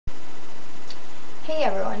Hey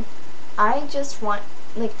everyone, I just want,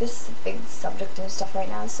 this is a big subject and stuff right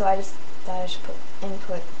now, so I just thought I should put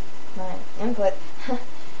my input.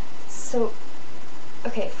 So,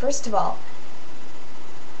 okay, first of all,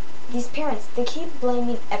 these parents, they keep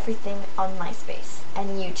blaming everything on MySpace and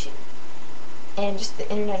YouTube and just the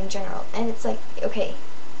internet in general. And it's like, okay,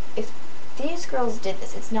 if these girls did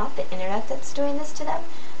this, it's not the internet that's doing this to them.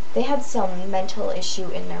 They had some mental issue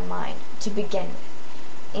in their mind to begin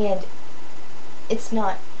with. And it's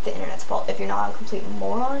not the internet's fault. If you're not a complete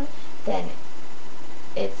moron, then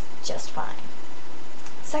it's just fine.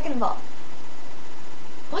 Second of all,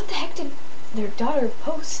 what the heck did their daughter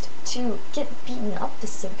post to get beaten up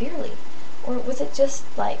this severely? Or was it just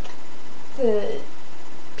like the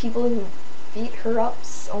people who beat her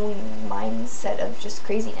up's own mindset of just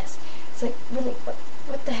craziness? It's like, really,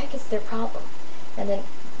 what the heck is their problem? And then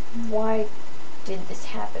why did this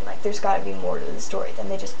happen? Like, there's got to be more to the story than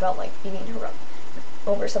they just felt like beating her up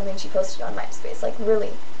over something she posted on MySpace. Like, really,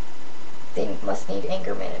 they must need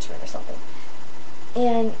anger management or something.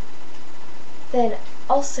 And then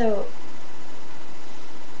also,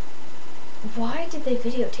 why did they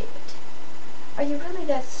videotape it? Are you really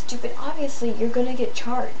that stupid? Obviously, you're gonna get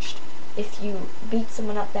charged if you beat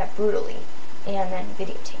someone up that brutally and then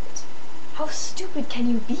videotape it. How stupid can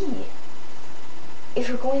you be if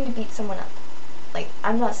you're going to beat someone up? Like,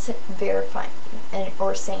 I'm not verifying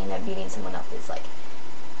or saying that beating someone up is, like,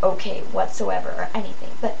 okay whatsoever or anything,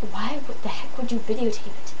 but why the heck would you videotape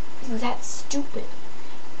it? Are you that stupid?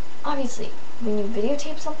 Obviously, when you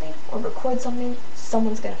videotape something or record something,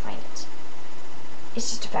 someone's gonna find it. It's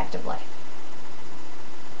just a fact of life.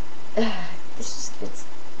 It's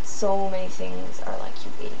so many things are like,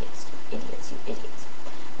 you idiots, you idiots, you idiots.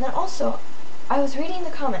 And then also, I was reading the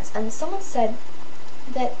comments and someone said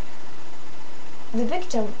that the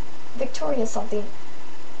victim, Victoria something,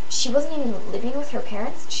 she wasn't even living with her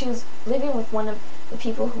parents. She was living with one of the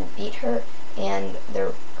people who beat her and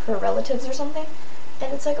her relatives or something.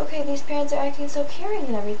 And it's like, okay, these parents are acting so caring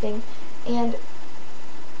and everything, and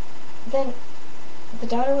then the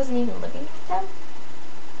daughter wasn't even living with them?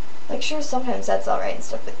 Like, sure, sometimes that's alright and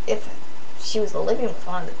stuff, but if she was living with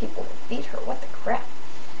one of the people who beat her, what the crap?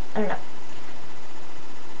 I don't know.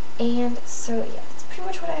 And so, yeah, that's pretty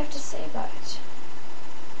much what I have to say about it.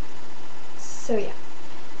 So, yeah.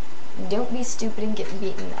 Don't be stupid and get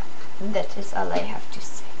beaten up. That is all I have to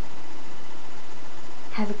say.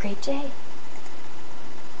 Have a great day.